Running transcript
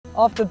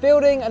After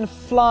building and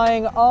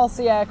flying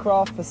RC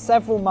aircraft for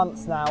several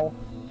months now,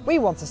 we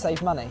want to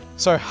save money.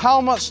 So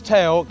how much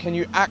tail can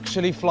you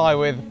actually fly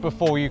with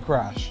before you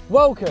crash?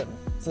 Welcome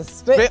to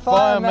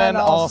Spitfiremen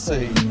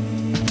RC.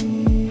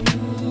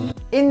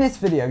 In this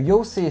video,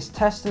 you'll see us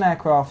test an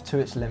aircraft to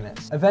its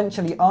limits,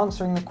 eventually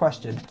answering the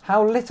question,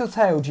 how little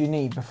tail do you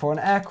need before an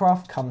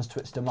aircraft comes to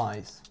its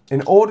demise?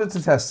 In order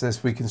to test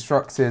this, we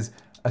constructed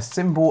a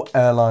simple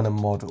airliner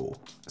model.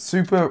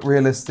 Super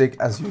realistic,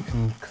 as you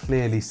can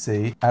clearly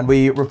see, and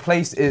we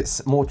replaced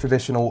its more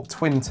traditional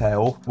twin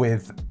tail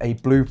with a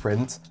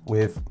blueprint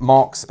with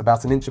marks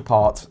about 1 inch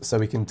apart so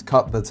we can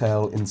cut the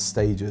tail in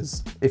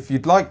stages. If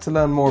you'd like to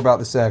learn more about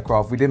this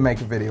aircraft, we did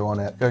make a video on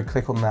it. Go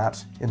click on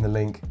that in the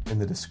link in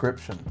the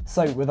description.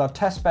 So with our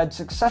test bed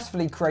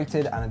successfully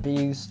created and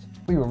abused,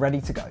 we were ready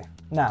to go.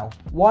 Now,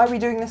 why are we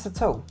doing this at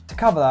all? To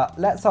cover that,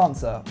 let's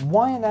answer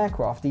why an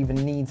aircraft even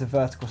needs a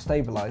vertical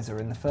stabilizer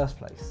in the first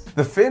place.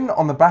 The fin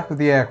on the back of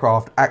the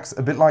aircraft acts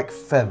a bit like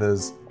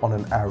feathers on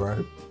an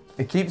arrow.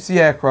 It keeps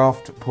the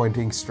aircraft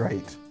pointing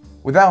straight.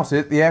 Without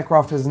it, the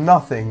aircraft has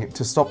nothing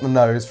to stop the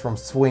nose from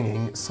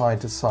swinging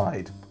side to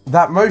side.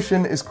 That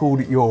motion is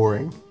called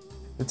yawing.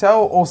 The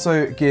tail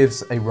also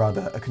gives a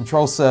rudder, a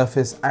control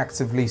surface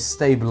actively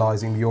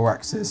stabilizing the yaw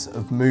axis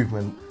of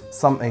movement,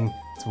 something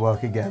to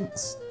work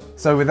against.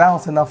 So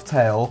without enough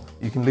tail,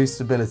 you can lose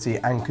stability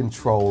and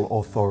control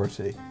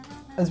authority.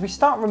 As we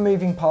start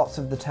removing parts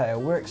of the tail,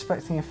 we're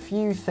expecting a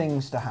few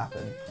things to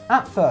happen.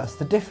 At first,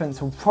 the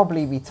difference will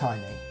probably be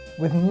tiny,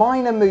 with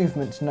minor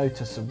movements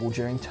noticeable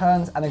during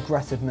turns and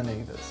aggressive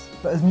maneuvers.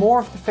 But as more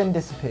of the fin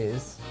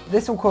disappears,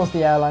 this will cause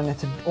the airliner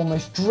to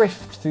almost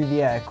drift through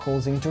the air,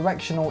 causing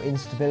directional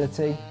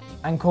instability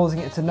and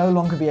causing it to no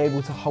longer be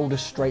able to hold a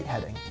straight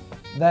heading,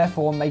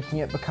 therefore making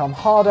it become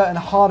harder and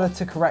harder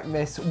to correct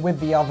this with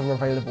the other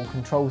available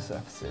control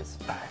surfaces.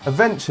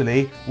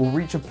 Eventually, we'll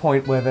reach a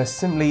point where there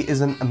simply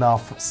isn't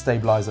enough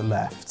stabilizer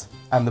left,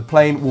 and the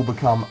plane will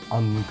become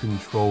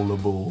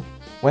uncontrollable.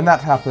 When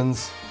that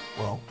happens,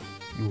 well,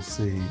 you'll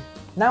see.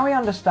 Now we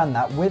understand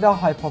that, with our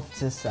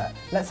hypothesis set,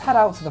 let's head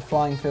out to the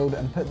flying field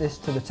and put this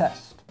to the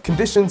test.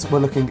 Conditions were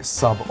looking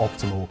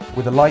suboptimal,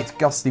 with a light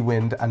gusty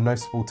wind and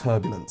noticeable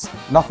turbulence.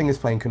 Nothing this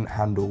plane couldn't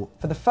handle.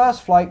 For the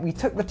first flight, we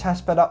took the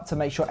test bed up to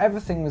make sure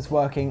everything was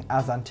working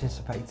as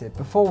anticipated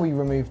before we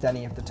removed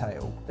any of the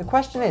tail. The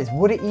question is,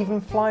 would it even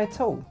fly at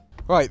all?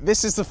 Right,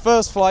 this is the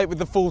first flight with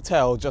the full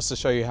tail, just to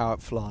show you how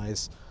it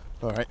flies.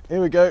 All right,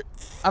 here we go.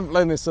 I haven't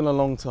flown this in a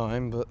long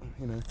time, but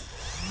you know.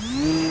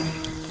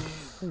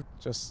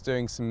 Just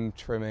doing some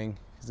trimming,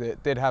 because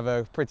it did have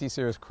a pretty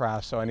serious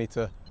crash, so I need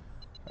to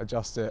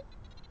adjust it.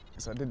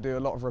 So I did do a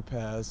lot of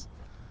repairs,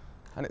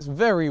 and it's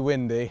very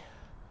windy.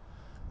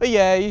 But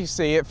yeah, you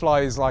see it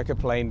flies like a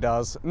plane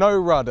does. No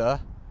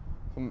rudder,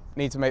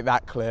 need to make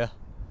that clear.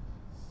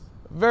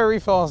 Very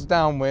fast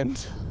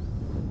downwind.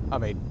 I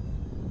mean,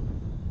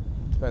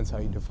 depends how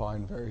you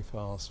define very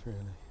fast, really.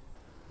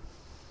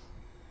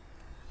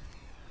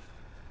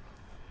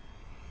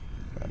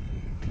 That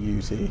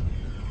beauty.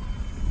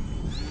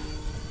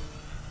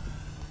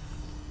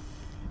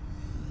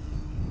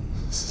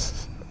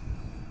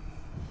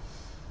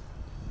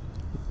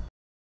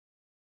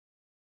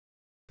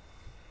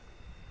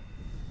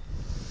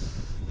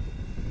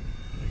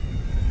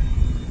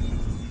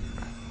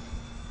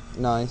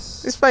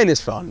 Nice. This plane is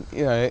fun,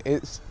 you know,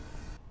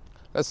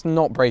 let's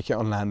not break it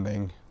on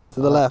landing. To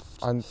the left.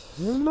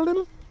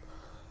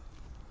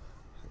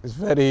 It's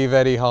very,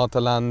 very hard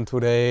to land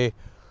today.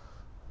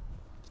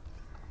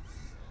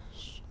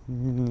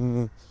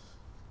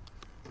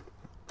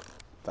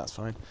 That's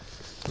fine.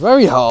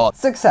 Very hard.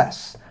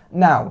 Success.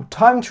 Now,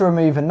 time to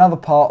remove another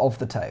part of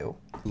the tail.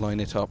 Line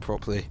it up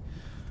properly.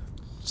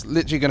 Just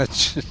literally gonna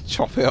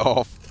chop it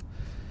off.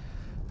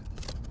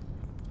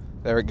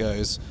 There it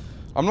goes.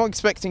 I'm not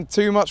expecting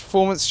too much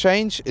performance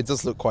change. It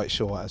does look quite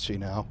short actually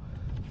now,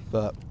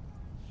 but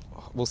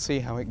we'll see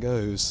how it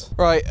goes.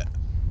 Right,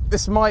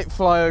 this might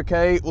fly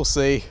okay, we'll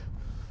see.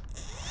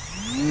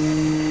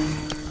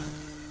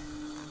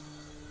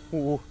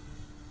 Ooh.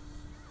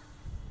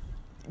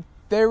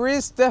 There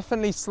is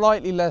definitely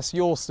slightly less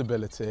yaw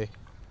stability.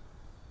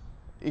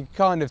 You can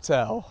kind of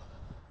tell.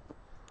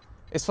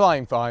 It's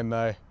flying fine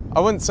though. I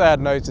wouldn't say I'd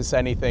notice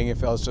anything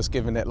if I was just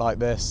giving it like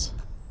this.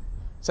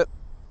 Except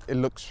it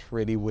looks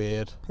really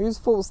weird. Whose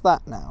fault's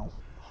that now?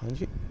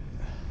 Behind you.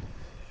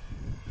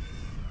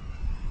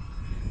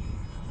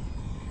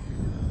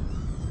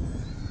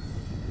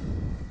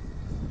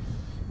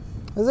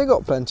 Has it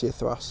got plenty of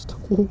thrust?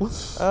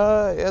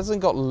 It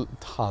hasn't got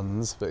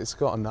tons, but it's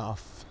got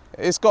enough.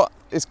 It's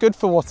good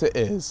for what it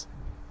is.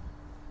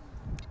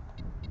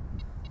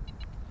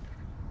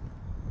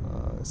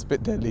 It's a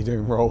bit deadly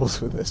doing rolls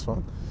with this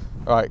one.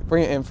 All right,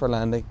 bring it in for a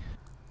landing.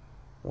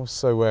 I was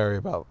so wary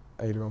about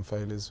aileron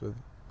failures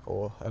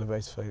or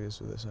elevator failures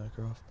with this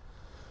aircraft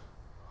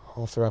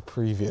after our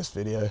previous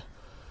video.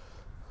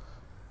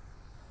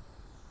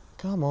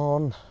 Come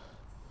on.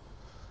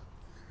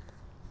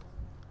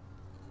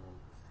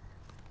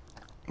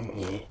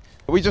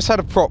 We just had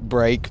a prop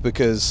break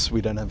because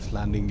we don't have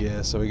landing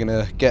gear, so we're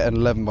gonna get an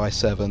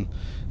 11x7.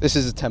 This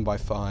is a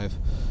 10x5.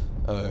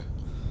 Oh,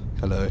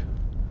 hello.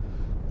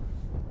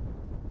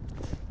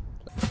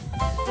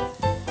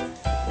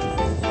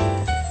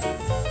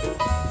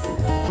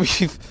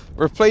 We've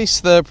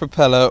replaced the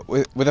propeller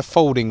with a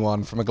folding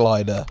one from a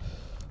glider.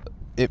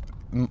 It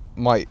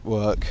might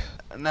work.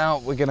 Now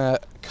we're gonna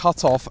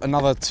cut off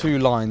another 2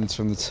 lines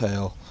from the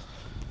tail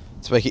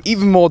to make it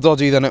even more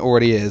dodgy than it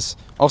already is.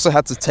 I also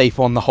had to tape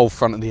on the whole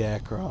front of the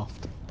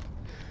aircraft.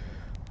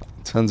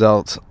 Turns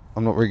out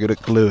I'm not very good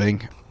at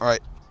gluing. All right,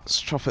 let's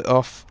chop it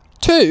off.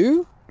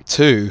 2?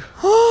 2.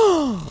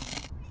 Hold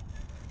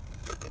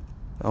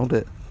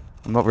it.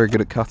 I'm not very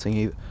good at cutting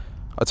either.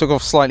 I took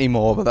off slightly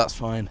more, but that's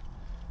fine.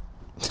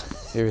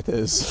 Here it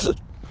is.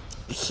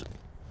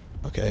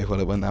 Okay, well,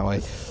 it went that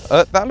way.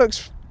 That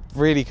looks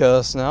really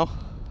cursed now.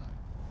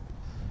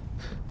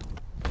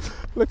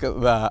 Look at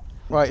that.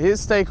 Right,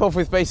 here's takeoff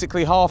with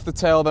basically half the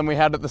tail than we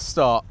had at the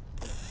start.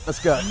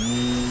 Let's go.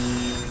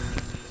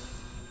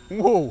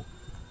 Whoa.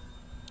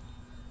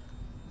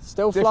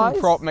 Still flies? Different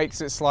prop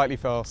makes it slightly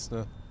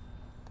faster.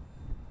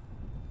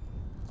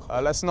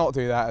 Let's not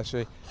do that,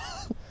 actually.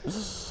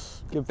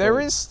 There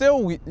is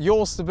still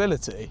your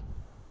stability.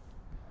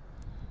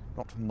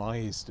 Not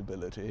my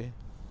stability.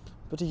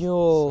 But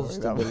your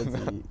stability.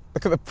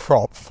 Look at the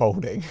prop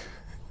folding.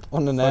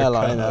 On an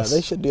airliner.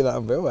 They should do that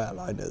on real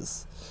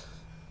airliners.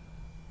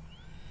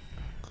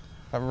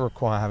 That would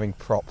require having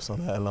props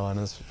on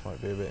airliners, which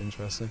might be a bit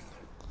interesting.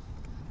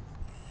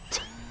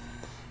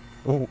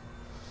 Oh.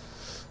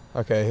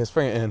 Okay, let's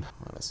bring it in.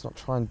 Right, let's not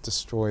try and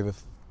destroy the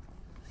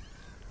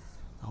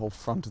whole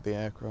front of the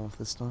aircraft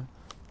this time.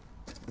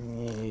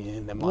 Yeah,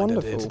 never mind,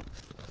 I did.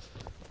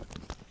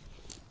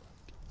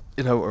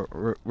 You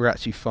know, we're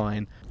actually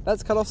fine.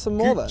 Let's cut off some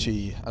more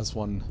Gucci, as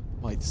one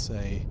might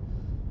say.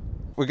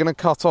 We're going to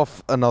cut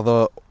off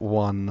another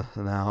 1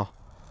 now.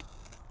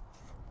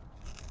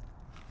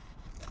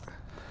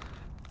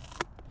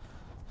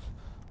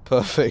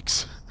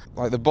 Perfect.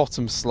 Like the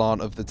bottom slant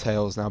of the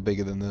tail is now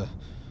bigger than the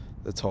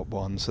top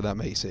one, so that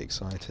makes it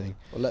exciting.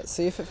 Well, let's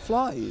see if it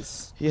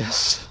flies.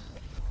 Yes.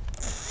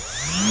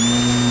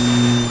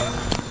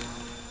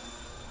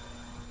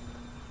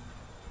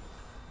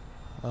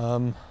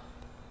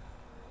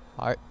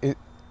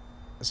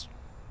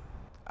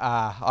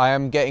 I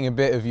am getting a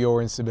bit of yaw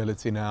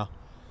instability now.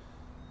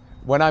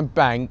 When I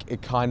bank,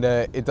 it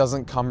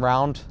doesn't come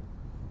round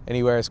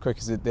anywhere as quick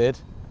as it did.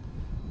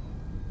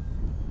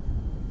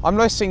 I'm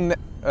noticing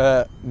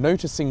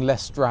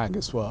less drag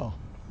as well.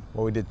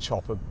 Well, we did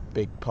chop a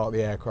big part of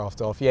the aircraft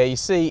off. Yeah, you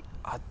see,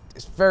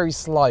 it's very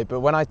slight,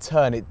 but when I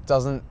turn, it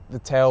doesn't, the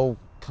tail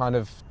kind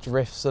of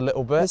drifts a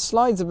little bit. It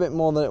slides a bit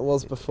more than it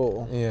was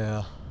before.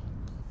 Yeah.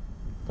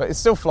 But it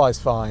still flies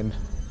fine.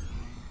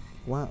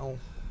 Wow.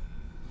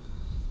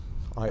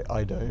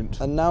 I don't.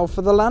 And now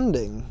for the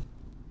landing.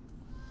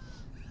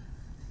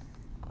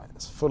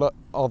 It's full of,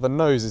 oh, the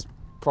nose is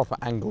proper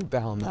angled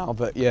down now,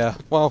 but yeah.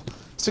 Well,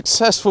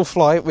 successful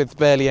flight with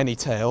barely any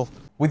tail.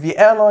 With the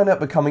airliner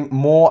becoming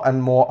more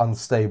and more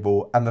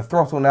unstable and the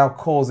throttle now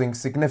causing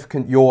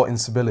significant yaw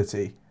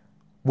instability,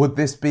 would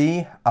this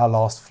be our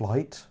last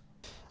flight?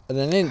 And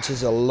an inch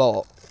is a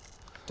lot.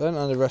 Don't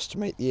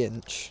underestimate the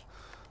inch.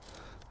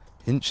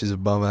 Inch is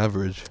above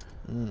average.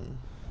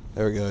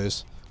 There it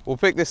goes. We'll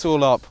pick this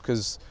all up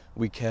because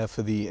we care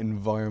for the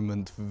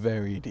environment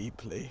very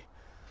deeply.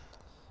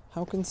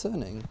 How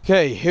concerning.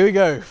 Okay, here we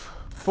go.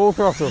 Full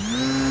throttle.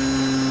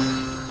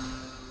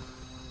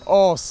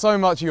 Oh, so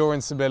much yaw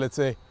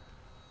instability.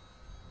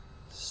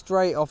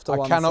 Straight off to one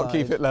side. I cannot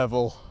keep it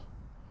level.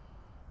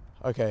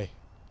 Okay.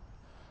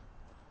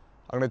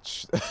 I'm gonna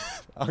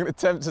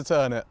attempt to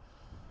turn it.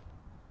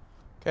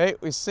 Okay,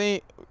 we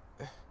seem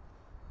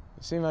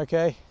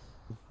okay.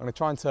 I'm gonna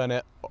try and turn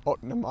it. Oh,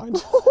 never mind.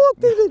 What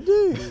did it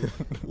do?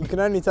 You can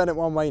only turn it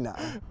one way now.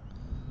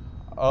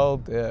 Oh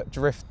dear,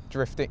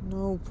 drifting.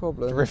 No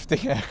problem.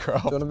 Drifting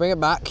aircraft. Do you want to bring it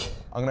back?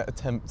 I'm gonna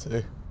attempt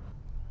to.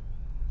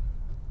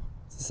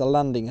 It's a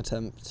landing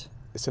attempt.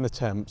 It's an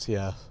attempt,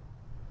 yeah.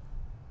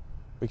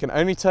 We can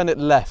only turn it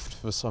left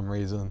for some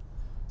reason.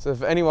 So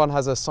if anyone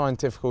has a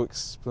scientific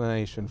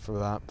explanation for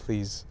that,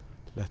 please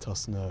let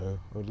us know.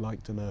 I would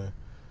like to know.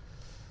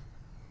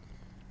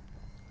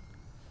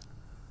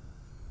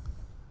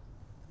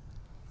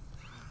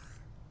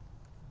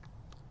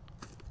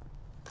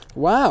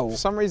 Wow. For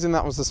some reason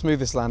that was the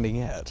smoothest landing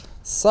yet.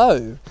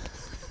 So,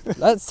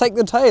 let's take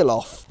the tail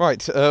off.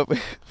 Right,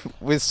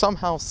 we're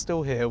somehow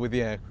still here with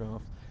the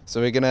aircraft.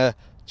 So we're gonna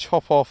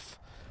chop off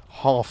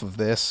half of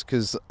this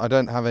because I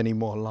don't have any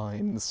more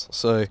lines.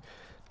 So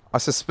I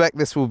suspect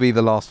this will be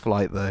the last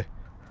flight though.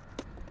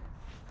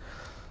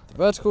 The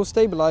vertical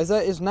stabilizer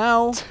is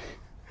now...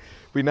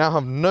 We now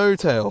have no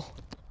tail.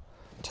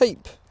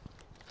 Tape.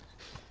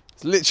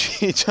 It's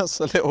literally just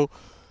a little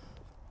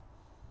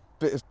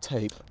bit of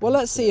tape. Well,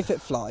 let's see if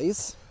it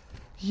flies.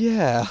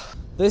 Yeah.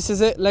 This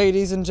is it,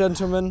 ladies and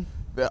gentlemen.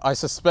 I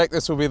suspect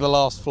this will be the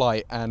last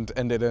flight and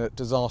end in a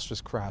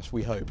disastrous crash,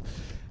 we hope.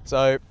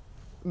 So,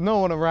 no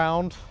one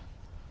around.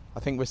 I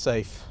think we're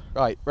safe.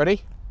 Right,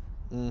 ready?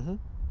 Mm-hmm.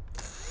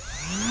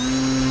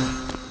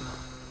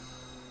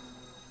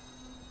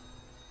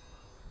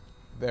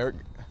 There.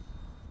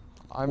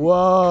 I'm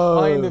Whoa.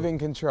 kind of in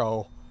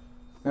control.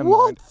 Never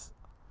What?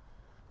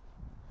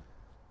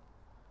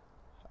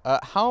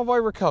 mind. How have I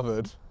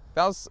recovered?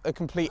 That was a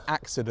complete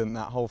accident,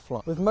 that whole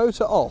flight. With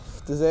motor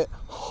off, does it?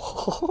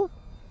 Oh,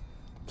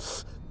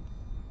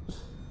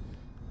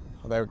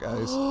 there it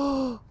goes.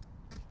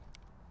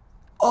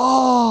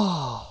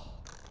 Oh!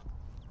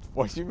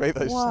 Why did you make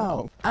those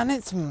sounds? And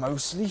it's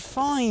mostly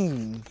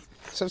fine.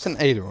 So it's an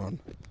aileron.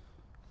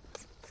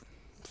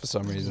 For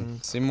some reason.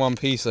 It's in one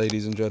piece,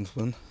 ladies and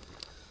gentlemen.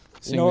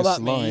 You know what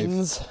that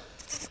means?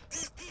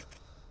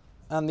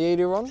 And the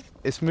aileron?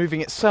 It's moving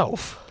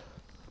itself.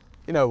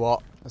 You know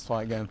what? Let's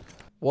fly again.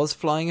 Was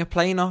flying a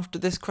plane after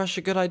this crash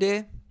a good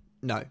idea?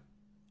 No.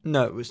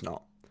 No, it was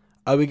not.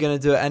 Are we going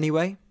to do it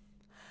anyway?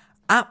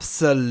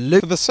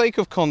 Absolutely. For the sake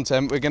of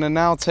content, we're going to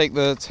now take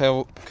the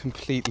tail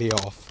completely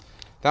off.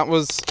 That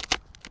was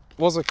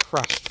a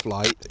crashed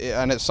flight,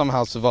 and it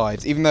somehow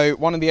survived, even though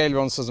one of the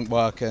ailerons doesn't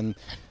work and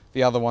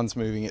the other one's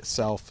moving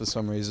itself for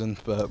some reason,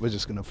 but we're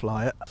just going to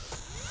fly it.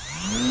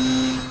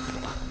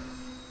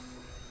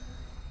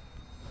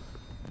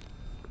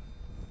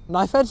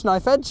 Knife edge,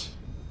 knife edge.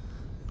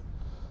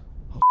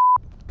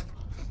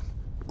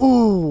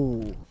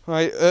 Ooh.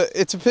 Right,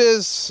 it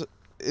appears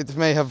it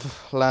may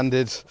have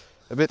landed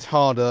a bit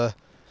harder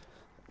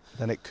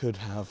than it could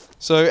have.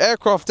 So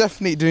aircraft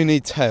definitely do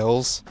need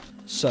tails.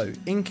 So,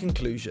 in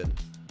conclusion,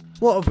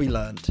 what have we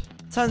learned?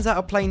 Turns out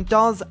a plane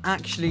does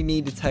actually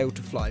need a tail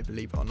to fly,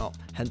 believe it or not,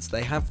 hence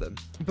they have them.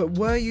 But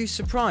were you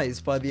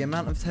surprised by the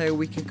amount of tail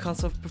we could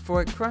cut off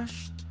before it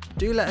crashed?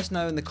 Do let us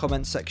know in the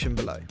comments section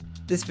below.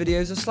 This video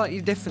is a slightly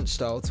different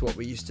style to what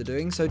we're used to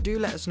doing, so do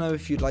let us know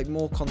if you'd like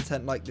more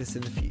content like this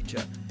in the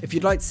future. If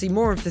you'd like to see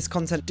more of this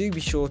content, do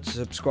be sure to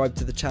subscribe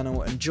to the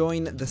channel and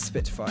join the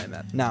Spitfire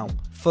Men. Now,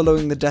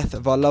 following the death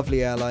of our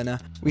lovely airliner,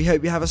 we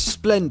hope you have a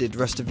splendid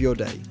rest of your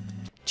day.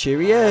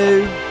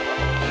 Cheerio!